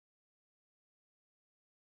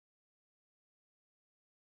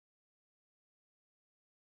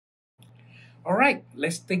All right,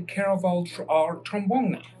 let's take care of our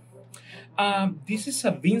trombone now. This is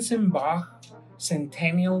a Vincent Bach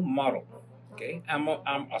Centennial model. Okay, I'm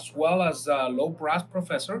as well as a low brass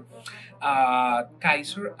professor,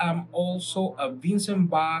 Keiser. I'm also a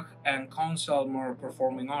Vincent Bach and Consalmer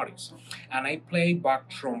performing artist, and I play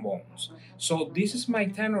Bach trombones. So this is my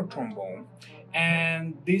tenor trombone,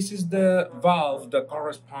 and this is the valve that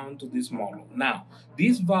corresponds to this model. Now,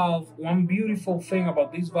 this valve, one beautiful thing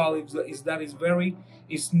about this valve is that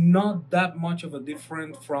it's not that much of a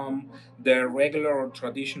different from the regular or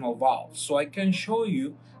traditional valve. So I can show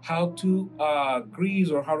you how to grease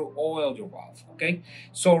or how to oil your valve. Okay,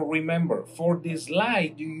 so remember, for this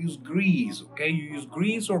slide you use grease. Okay, you use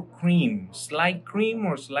grease or cream, slight cream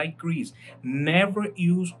or slight grease. Never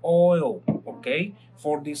use oil. Okay,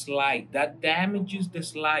 for this slide, that damages the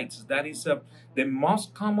slides. That is the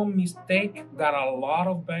most common mistake that a lot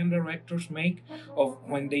of band directors make of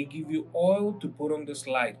when they give you oil to put on the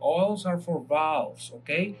slide. Oils are for valves,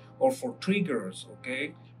 okay, or for triggers,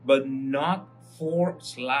 okay, but not for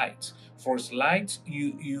slides. For slides,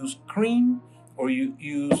 you use cream or you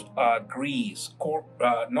use grease,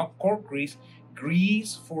 not cork grease,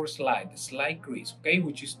 grease for slide grease, okay,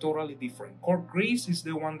 which is totally different. Cork grease is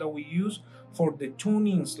the one that we use for the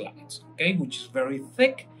tuning slides, okay, which is very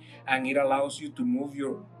thick and it allows you to move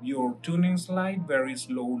your tuning slide very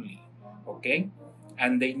slowly, okay,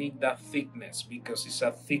 and they need that thickness because it's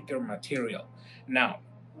a thicker material. Now,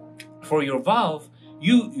 for your valve,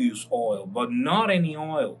 you use oil, but not any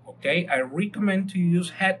oil, okay? I recommend to use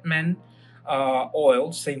Hetman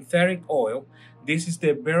oil, synthetic oil. This is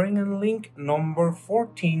the bearing and link number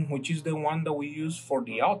 14, which is the one that we use for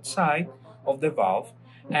the outside of the valve.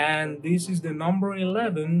 And this is the number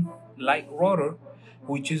 11 light rotor,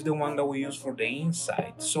 which is the one that we use for the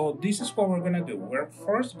inside. So this is what we're gonna do. We're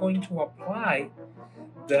first going to apply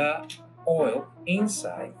the oil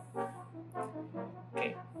inside,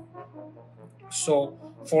 okay? So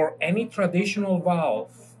for any traditional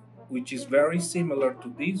valve, which is very similar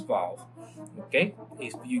to this valve, okay,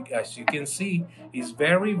 as you can see, is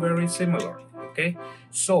very, very similar, okay?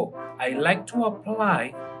 So I like to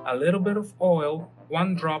apply a little bit of oil,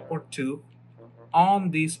 1 drop or 2,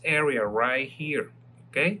 on this area right here,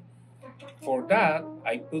 okay? For that,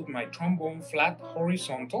 I put my trombone flat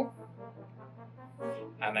horizontal,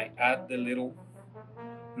 and I add the little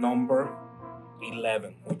number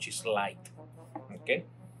 11, which is light. Okay,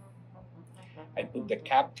 I put the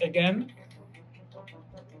cap again.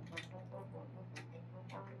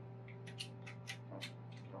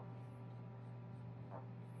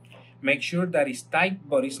 Make sure that it's tight,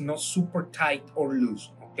 but it's not super tight or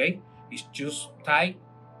loose, okay? It's just tight,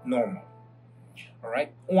 normal. All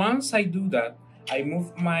right, once I do that, I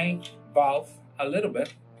move my valve a little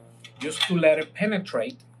bit just to let it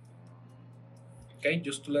penetrate, okay?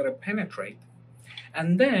 Just to let it penetrate.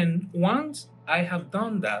 And then once I have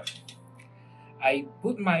done that, I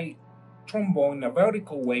put my trombone in a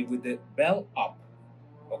vertical way with the bell up,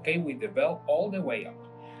 okay, with the bell all the way up.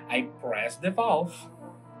 I press the valve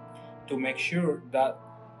to make sure that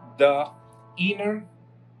the inner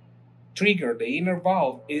trigger, the inner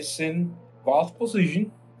valve, is in valve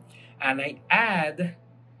position, and I add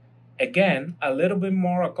again a little bit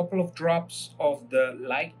more, a couple of drops of the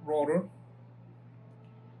light rotor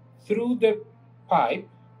through the pipe,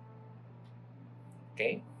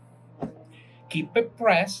 okay? Keep it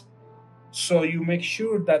pressed so you make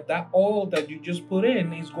sure that that oil that you just put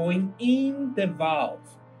in is going in the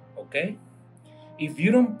valve, okay? If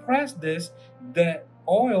you don't press this, the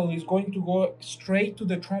oil is going to go straight to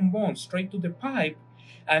the trombone, straight to the pipe,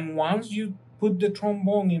 and once you put the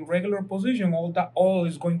trombone in regular position, all that oil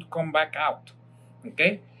is going to come back out,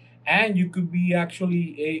 okay? And you could be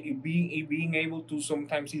actually being able to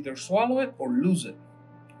sometimes either swallow it or lose it,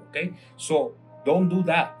 okay? So don't do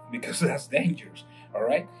that because that's dangerous, all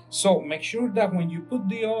right? So make sure that when you put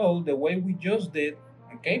the oil the way we just did,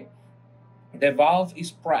 okay, the valve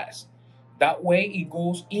is pressed. That way it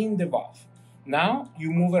goes in the valve. Now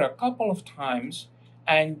you move it a couple of times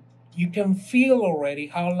and you can feel already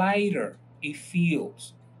how lighter it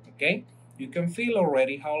feels, okay? You can feel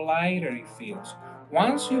already how lighter it feels.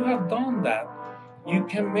 Once you have done that, you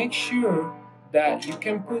can make sure that you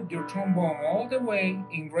can put your trombone all the way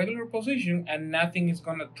in regular position and nothing is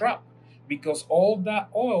gonna drop because all that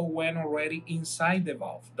oil went already inside the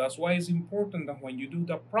valve. That's why it's important that when you do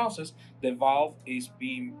the process, the valve is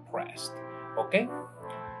being pressed, okay?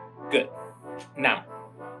 Good. Now,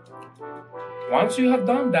 once you have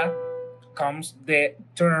done that, comes the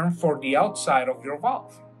turn for the outside of your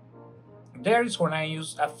valve. There is when I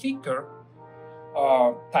use a thicker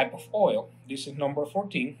type of oil. This is number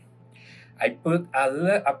 14. I put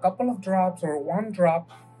a couple of drops or one drop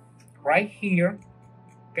right here,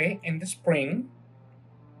 okay, in the spring.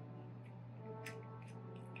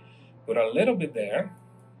 Put a little bit there.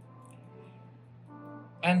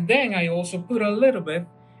 And then I also put a little bit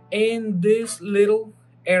in this little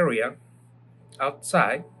area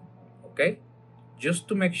outside, okay? Just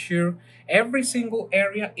to make sure every single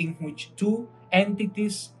area in which two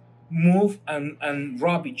entities move and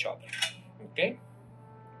rub each other, okay?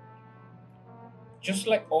 Just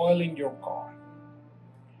like oil in your car.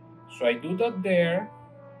 So I do that there,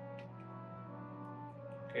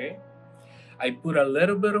 okay? I put a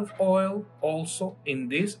little bit of oil also in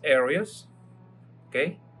these areas,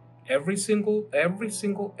 okay? Every single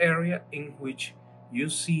area in which you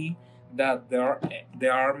see that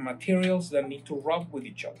there are materials that need to rub with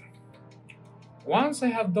each other. Once I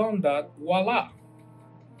have done that, voila,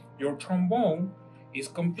 your trombone is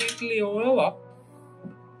completely oiled up.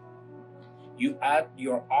 You add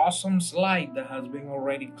your awesome slide that has been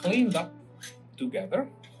already cleaned up together,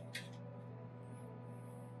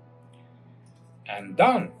 and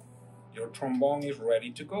done. Your trombone is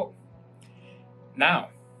ready to go. Now,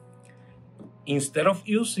 instead of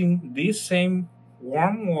using this same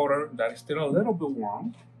warm water that is still a little bit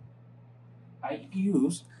warm, I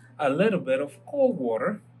use a little bit of cold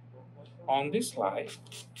water on this slide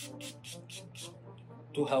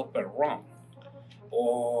to help it run.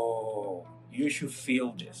 Oh, you should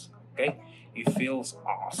feel this, okay? It feels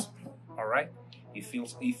awesome, all right? It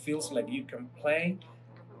feels like you can play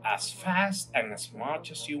as fast and as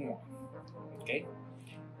much as you want, okay?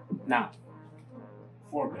 Now,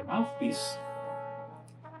 for the mouthpiece,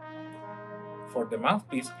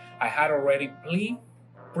 I had already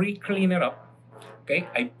pre-cleaned it up. Okay,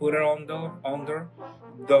 I put it under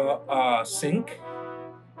the sink,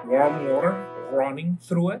 warm water running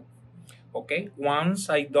through it. Okay, once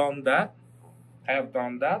I have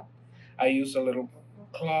done that, I use a little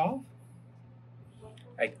cloth.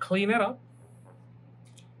 I clean it up.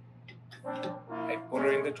 I put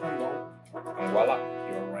it in the trombone, and voila,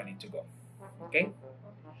 you're ready to go. Okay.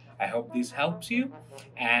 I hope this helps you,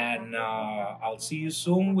 and I'll see you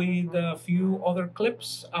soon with a few other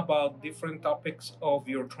clips about different topics of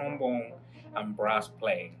your trombone and brass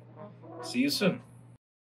playing. See you soon.